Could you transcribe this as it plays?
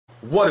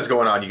What is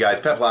going on, you guys?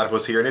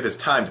 Petplatypus here, and it is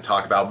time to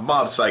talk about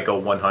Mob Psycho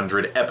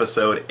 100,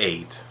 Episode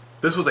 8.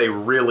 This was a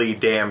really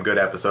damn good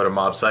episode of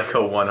Mob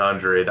Psycho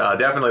 100.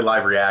 Definitely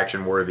live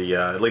reaction worthy,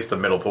 at least the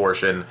middle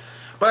portion.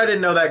 But I didn't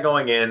know that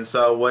going in,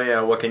 so well,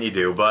 yeah, what can you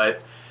do?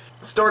 But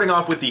starting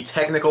off with the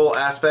technical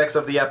aspects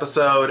of the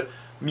episode,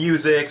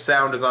 music,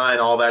 sound design,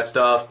 all that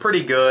stuff,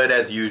 pretty good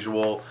as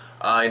usual.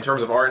 In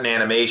terms of art and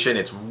animation,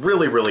 it's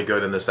really, really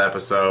good in this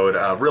episode.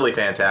 Really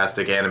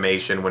fantastic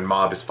animation when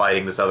Mob is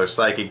fighting this other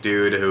psychic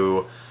dude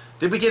who...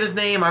 Did we get his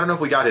name? I don't know if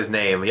we got his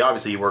name.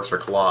 He works for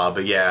Claw,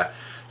 but yeah.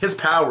 His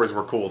powers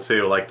were cool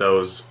too, like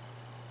those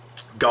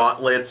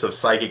gauntlets of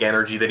psychic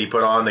energy that he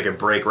put on that could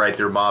break right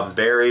through Mob's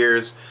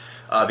barriers.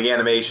 The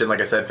animation,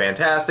 like I said,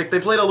 fantastic. They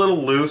played a little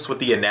loose with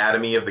the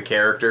anatomy of the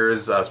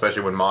characters,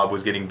 especially when Mob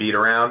was getting beat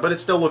around, but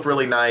it still looked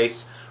really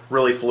nice,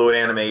 really fluid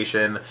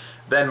animation.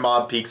 Then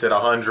Mob peaks at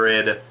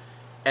 100,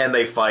 and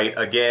they fight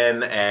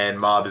again, and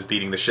Mob is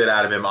beating the shit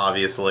out of him,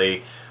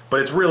 obviously. But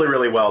it's really,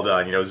 really well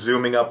done, you know,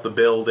 zooming up the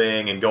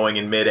building and going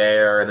in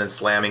midair and then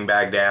slamming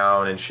back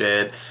down and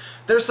shit.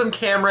 There's some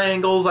camera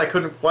angles I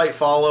couldn't quite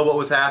follow what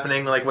was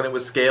happening, like when it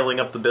was scaling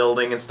up the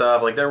building and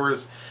stuff. Like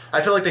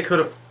I feel like they could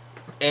have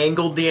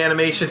angled the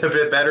animation a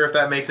bit better, if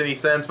that makes any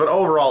sense, but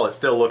overall it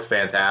still looks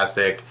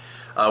fantastic.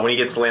 When he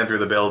gets slammed through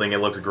the building, it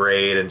looks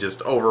great, and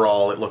just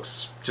overall it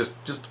looks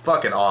just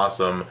fucking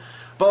awesome.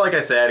 But like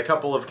I said, a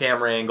couple of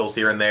camera angles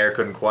here and there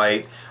couldn't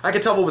quite. I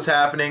could tell what was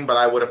happening, but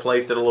I would have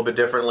placed it a little bit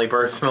differently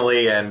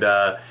personally, and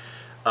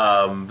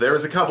there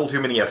was a couple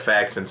too many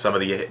effects in some of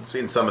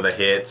the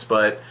hits,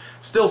 but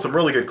still some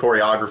really good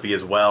choreography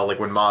as well. Like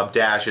when Mob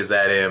dashes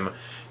at him,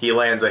 he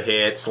lands a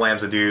hit,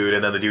 slams a dude,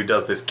 and then the dude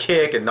does this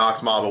kick and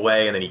knocks Mob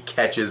away, and then he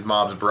catches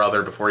Mob's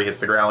brother before he hits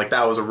the ground. Like,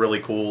 that was a really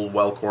cool,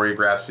 well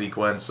choreographed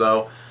sequence.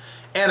 So,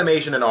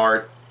 animation and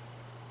art,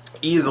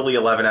 easily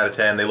 11 out of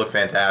 10. They look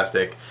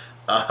fantastic.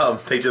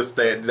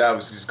 That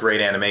was just great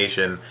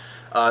animation.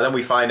 Then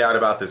we find out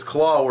about this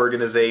Claw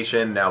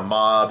organization. Now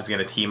Mob's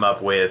gonna team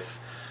up with,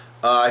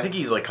 I think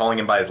he's like calling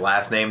him by his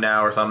last name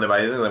now or something,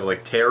 by his name,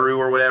 like Teru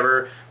or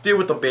whatever. Dude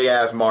with the big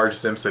ass Marge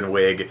Simpson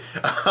wig.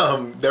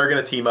 They're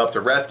gonna team up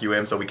to rescue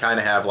him, so we kind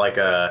of have like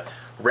a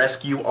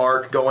rescue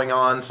arc going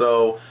on.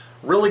 So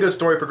really good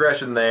story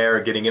progression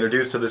there. Getting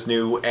introduced to this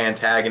new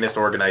antagonist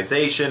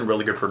organization.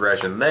 Really good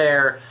progression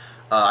there.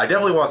 I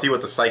definitely want to see what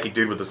the psychic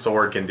dude with the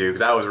sword can do, because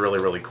that was really,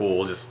 really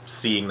cool. Just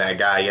seeing that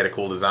guy, he had a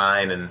cool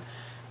design, and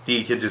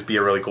he could just be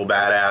a really cool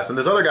badass. And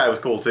this other guy was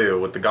cool too,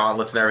 with the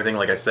gauntlets and everything,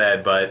 like I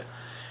said. But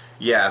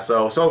yeah,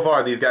 so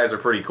far these guys are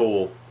pretty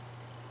cool.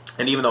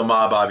 And even though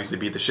Mob obviously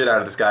beat the shit out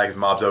of this guy because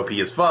Mob's OP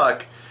as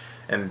fuck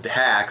and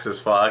hacks as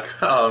fuck,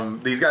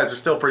 these guys are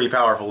still pretty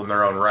powerful in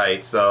their own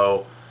right.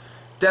 So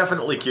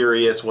definitely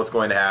curious what's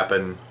going to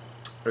happen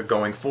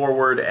going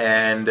forward.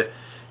 And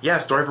yeah,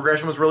 story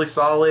progression was really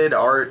solid.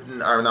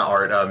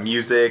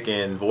 Music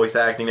and voice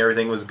acting,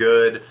 everything was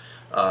good.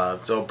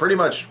 So pretty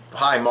much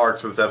high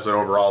marks for this episode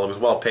overall. It was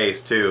well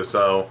paced too.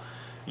 So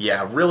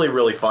yeah, really,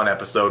 really fun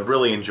episode,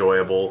 really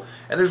enjoyable.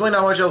 And there's really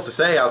not much else to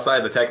say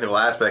outside the technical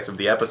aspects of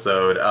the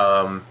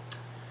episode.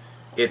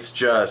 It's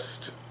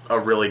just a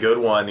really good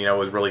one. You know, it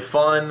was really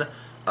fun.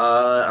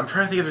 I'm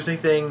trying to think if there's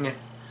anything...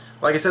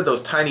 Like I said,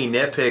 those tiny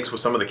nitpicks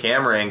with some of the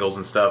camera angles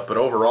and stuff, but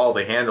overall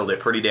they handled it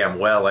pretty damn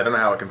well. I don't know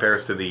how it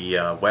compares to the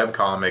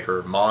webcomic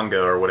or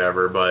manga or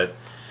whatever, but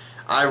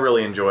I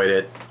really enjoyed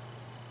it.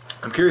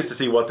 I'm curious to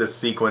see what this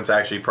sequence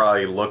actually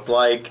probably looked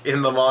like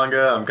in the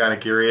manga. I'm kind of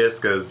curious,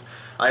 because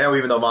I know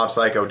even though Mob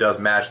Psycho does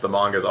match the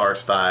manga's art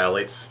style,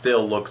 it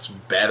still looks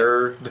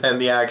better than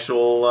the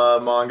actual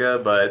manga,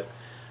 but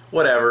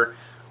whatever.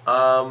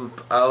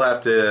 I'll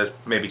have to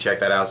maybe check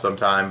that out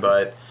sometime,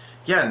 but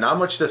yeah, not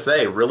much to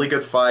say. Really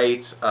good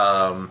fight.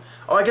 Oh,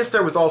 I guess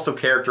there was also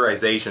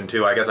characterization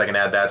too. I guess I can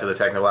add that to the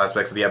technical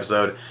aspects of the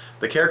episode.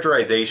 The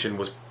characterization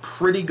was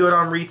pretty good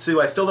on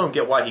Ritsu. I still don't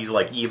get why he's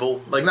like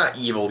evil. Like, not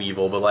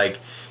evil, but like,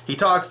 he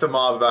talks to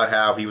Mob about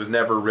how he was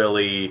never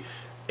really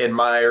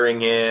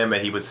admiring him,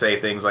 and he would say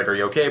things like, "Are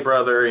you okay,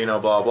 brother?" You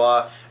know, blah,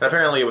 blah. And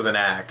apparently it was an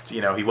act.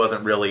 You know, he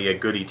wasn't really a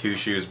goody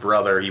two-shoes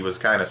brother. He was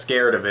kind of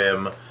scared of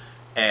him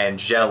and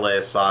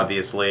jealous,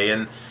 obviously.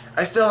 And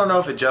I still don't know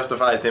if it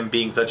justifies him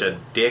being such a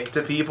dick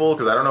to people,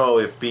 because I don't know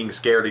if being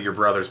scared of your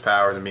brother's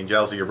powers and being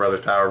jealous of your brother's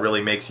power really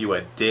makes you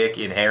a dick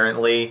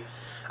inherently.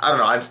 I don't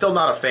know. I'm still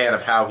not a fan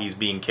of how he's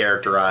being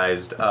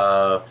characterized,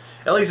 at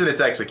least in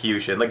its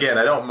execution. Again,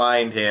 I don't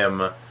mind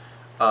him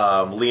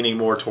leaning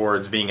more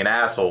towards being an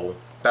asshole.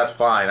 That's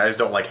fine. I just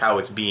don't like how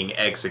it's being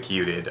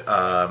executed.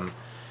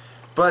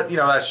 But, you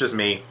know, that's just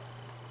me.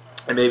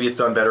 And maybe it's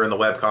done better in the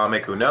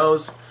webcomic, who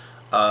knows?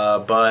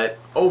 But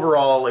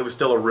overall, it was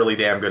still a really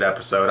damn good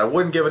episode. I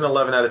wouldn't give it an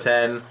 11 out of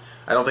 10.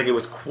 I don't think it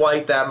was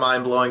quite that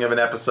mind-blowing of an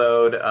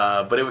episode,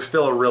 but it was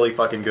still a really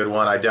fucking good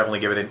one. I'd definitely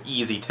give it an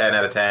easy 10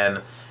 out of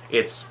 10.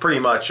 It's pretty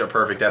much a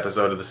perfect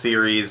episode of the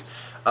series.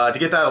 To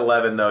get that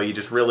 11, though, you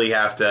just really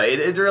have to...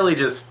 It's really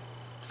just...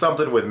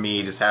 Something with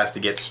me just has to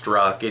get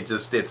struck.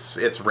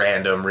 It's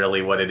random,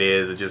 really, what it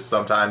is. It just...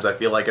 Sometimes I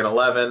feel like an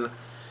 11,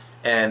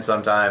 and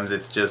sometimes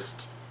it's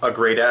just a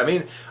great, I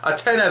mean, a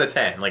 10 out of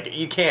 10. Like,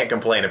 you can't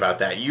complain about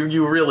that.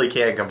 You really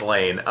can't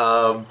complain.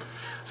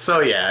 So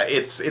yeah,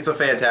 it's a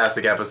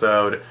fantastic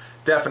episode.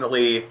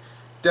 Definitely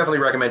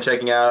recommend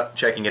checking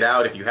it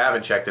out if you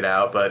haven't checked it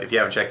out. But if you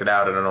haven't checked it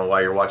out, I don't know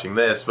why you're watching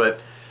this.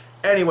 But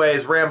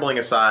anyways, rambling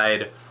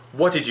aside,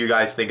 what did you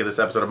guys think of this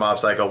episode of Mob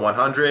Psycho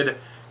 100?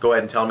 Go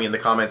ahead and tell me in the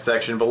comments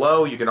section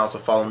below. You can also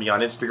follow me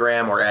on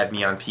Instagram or add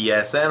me on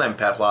PSN. I'm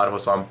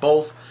petplatypus on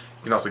both.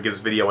 You can also give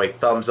this video a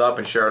thumbs up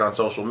and share it on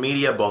social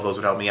media. Both those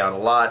would help me out a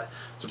lot.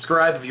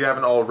 Subscribe if you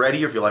haven't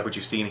already, or if you like what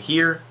you've seen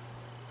here.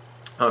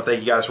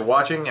 Thank you guys for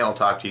watching, and I'll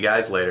talk to you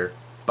guys later.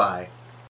 Bye.